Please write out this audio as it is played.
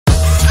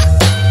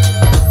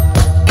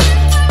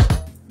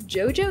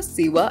JoJo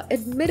Siwa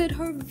admitted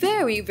her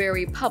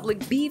very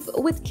public beef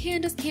with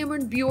Candace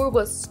Cameron Bure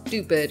was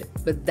stupid,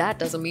 but that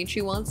doesn't mean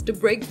she wants to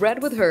break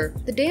bread with her.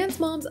 The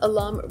Dance Moms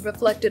alum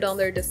reflected on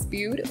their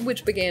dispute,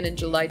 which began in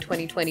July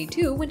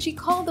 2022 when she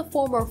called the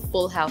former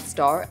Full House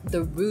star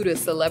the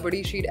rudest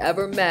celebrity she'd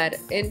ever met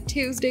in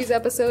Tuesday's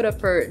episode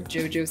of her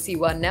JoJo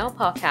Siwa Now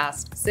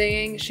podcast,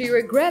 saying she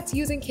regrets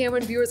using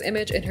Cameron Bure's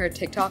image in her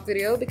TikTok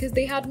video because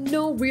they had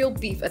no real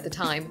beef at the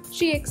time.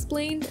 She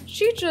explained,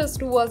 "She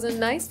just wasn't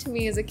nice to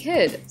me as a kid."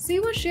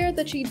 Siwa shared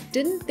that she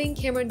didn't think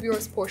Cameron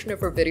Bure's portion of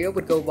her video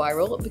would go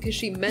viral because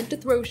she meant to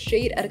throw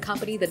shade at a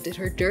company that did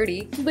her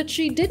dirty, but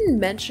she didn't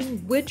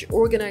mention which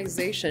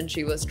organization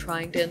she was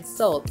trying to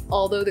insult.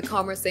 Although the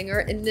commerce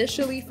singer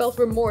initially felt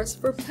remorse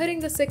for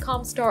putting the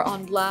sitcom star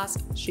on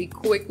blast, she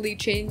quickly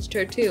changed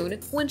her tune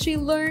when she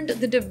learned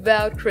the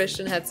devout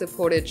Christian had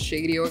supported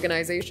shady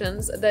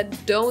organizations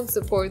that don't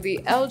support the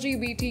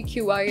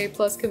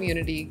LGBTQIA+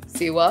 community.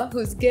 Siwa,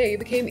 who's gay,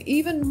 became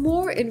even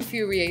more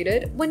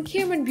infuriated when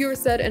Cameron Bure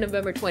said in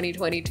November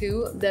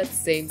 2022 that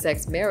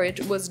same-sex marriage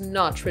was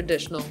not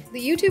traditional.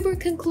 The YouTuber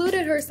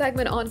concluded her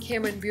segment on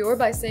Cameron Bure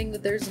by saying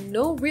that there's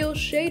no real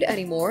shade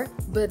anymore,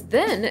 but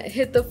then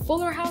hit the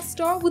Fuller House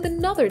star with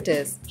another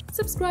diss.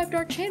 Subscribe to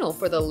our channel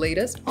for the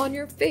latest on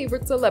your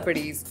favorite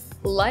celebrities.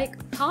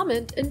 Like,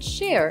 comment, and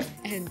share,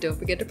 and don't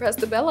forget to press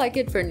the bell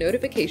icon for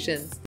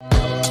notifications.